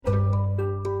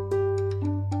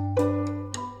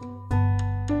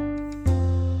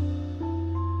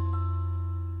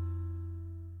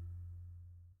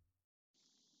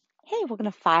welcome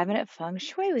to 5 Minute Feng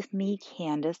Shui with me,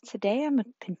 Candace. Today I'm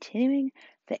continuing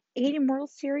the 8 Immortal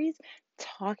series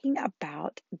talking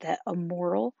about the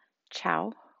immortal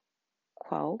Chao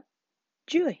Kuo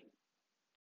Jui.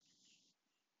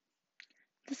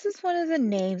 This is one of the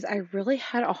names I really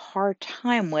had a hard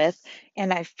time with,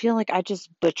 and I feel like I just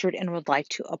butchered and would like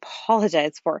to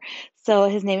apologize for. So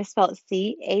his name is spelled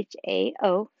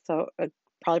Chao, so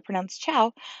probably pronounced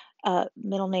Chao.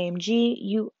 Middle name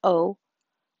Guojiu.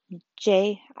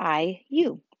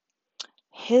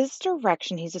 His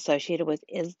direction he's associated with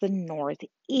is the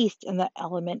northeast in the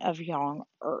element of yang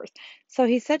earth. So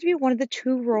he's said to be one of the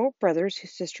two royal brothers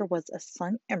whose sister was a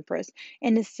sun empress,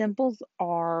 and his symbols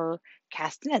are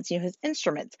castanets, his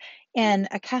instruments. And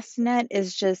a castanet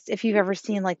is just, if you've ever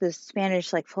seen like the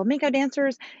Spanish like flamenco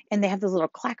dancers and they have those little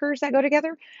clackers that go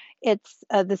together, it's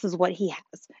this is what he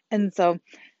has. And so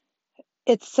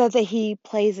it said that he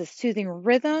plays a soothing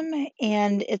rhythm,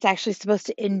 and it's actually supposed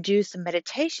to induce a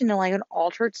meditation in like an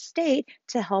altered state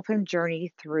to help him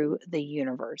journey through the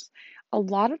universe. A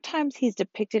lot of times he's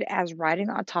depicted as riding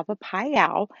on top of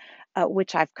Paiao,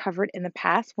 which I've covered in the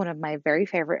past, one of my very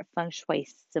favorite feng shui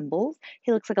symbols.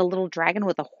 He looks like a little dragon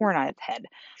with a horn on its head.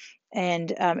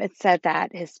 And it said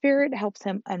that his spirit helps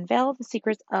him unveil the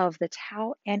secrets of the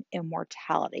Tao and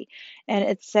immortality. And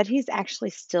it said he's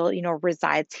actually still,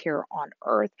 resides here on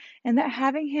Earth, and that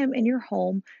having him in your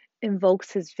home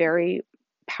invokes his very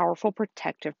powerful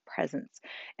protective presence.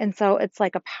 And so it's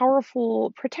like a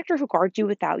powerful protector who guards you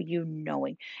without you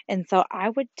knowing. And so I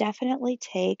would definitely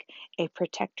take a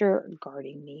protector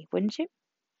guarding me, wouldn't you?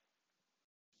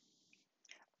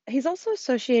 He's also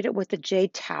associated with the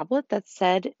jade tablet that's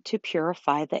said to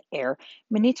purify the air.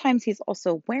 Many times he's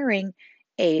also wearing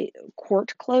a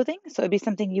court clothing, so it'd be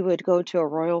something you would go to a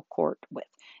royal court with.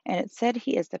 And it said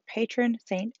he is the patron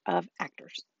saint of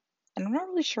actors. And I'm not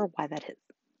really sure why that is.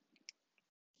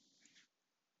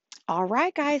 All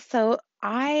right, guys. So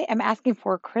I am asking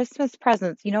for Christmas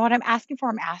presents. You know what I'm asking for?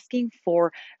 I'm asking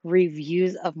for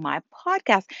reviews of my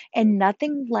podcast, and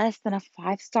nothing less than a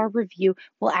 5-star review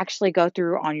will actually go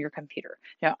through on your computer.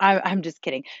 No, I'm just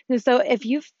kidding. So if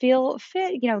you feel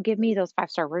fit, give me those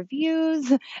 5-star reviews.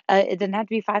 It doesn't have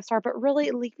to be 5-star, but really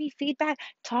leave me feedback.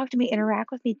 Talk to me,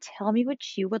 interact with me. Tell me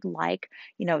what you would like,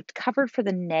 covered for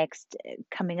the next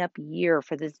coming up year,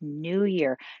 for this new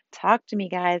year. Talk to me,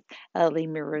 guys, leave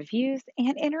me reviews,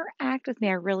 and interact with me.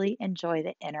 I really enjoy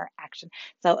the interaction.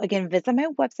 So, again, visit my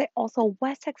website, also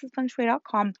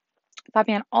westtexasfengshui.com. Follow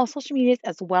me on all social medias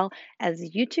as well as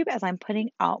YouTube as I'm putting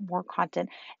out more content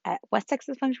at West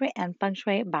Texas Feng Shui and Feng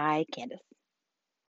Shui by Candace.